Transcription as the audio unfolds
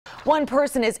One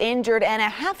person is injured and a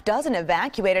half dozen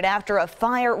evacuated after a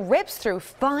fire rips through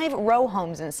 5 row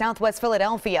homes in southwest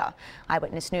Philadelphia.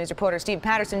 Eyewitness News reporter Steve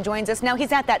Patterson joins us now.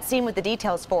 He's at that scene with the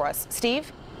details for us.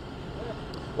 Steve?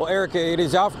 Well, Erica, it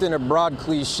is often a broad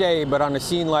cliche, but on a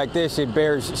scene like this, it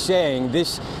bears saying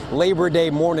this Labor Day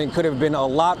morning could have been a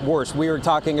lot worse. We are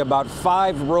talking about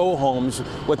 5 row homes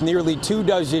with nearly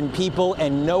 24 people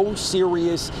and no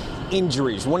serious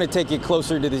injuries. Want to take you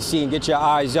closer to the scene, get your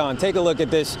eyes on. Take a look at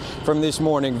this from this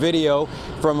morning. Video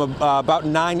from about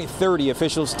 9:30.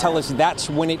 Officials tell us that's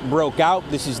when it broke out.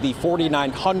 This is the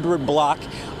 4900 block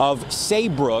of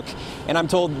Saybrook. And I'm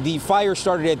told the fire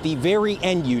started at the very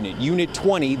end unit, Unit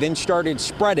 20, then started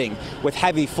spreading with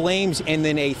heavy flames and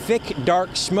then a thick,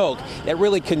 dark smoke that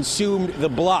really consumed the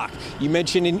block. You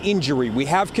mentioned an injury. We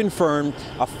have confirmed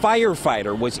a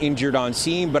firefighter was injured on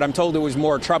scene, but I'm told it was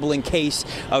more a troubling case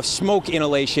of smoke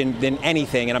inhalation than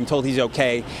anything, and I'm told he's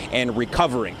okay and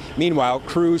recovering. Meanwhile,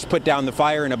 crews put down the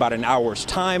fire in about an hour's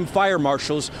time. Fire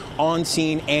marshals on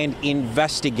scene and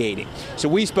investigating. So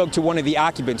we spoke to one of the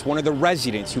occupants, one of the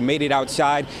residents who made it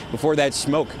outside before that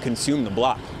smoke consumed the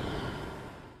block.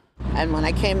 And when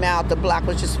I came out, the block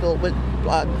was just filled with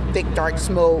thick, dark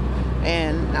smoke,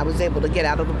 and I was able to get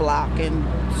out of the block, and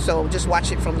so just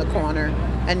watch it from the corner.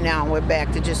 And now we're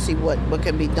back to just see what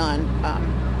can be done.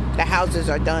 The houses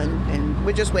are done, and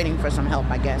we're just waiting for some help,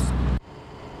 I guess.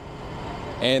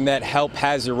 And that help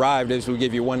has arrived as we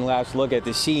give you one last look at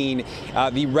the scene.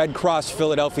 The Red Cross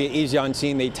Philadelphia is on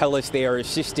scene. They tell us they are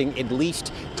assisting at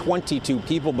least 22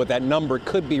 people, but that number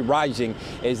could be rising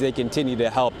as they continue to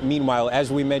help. Meanwhile,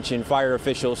 as we mentioned, fire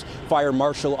officials, fire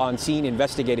marshal on scene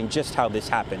investigating just how this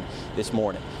happened this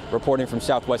morning. Reporting from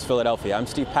Southwest Philadelphia, I'm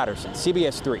Steve Patterson,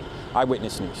 CBS 3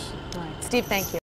 Eyewitness News. All right, Steve, thank you.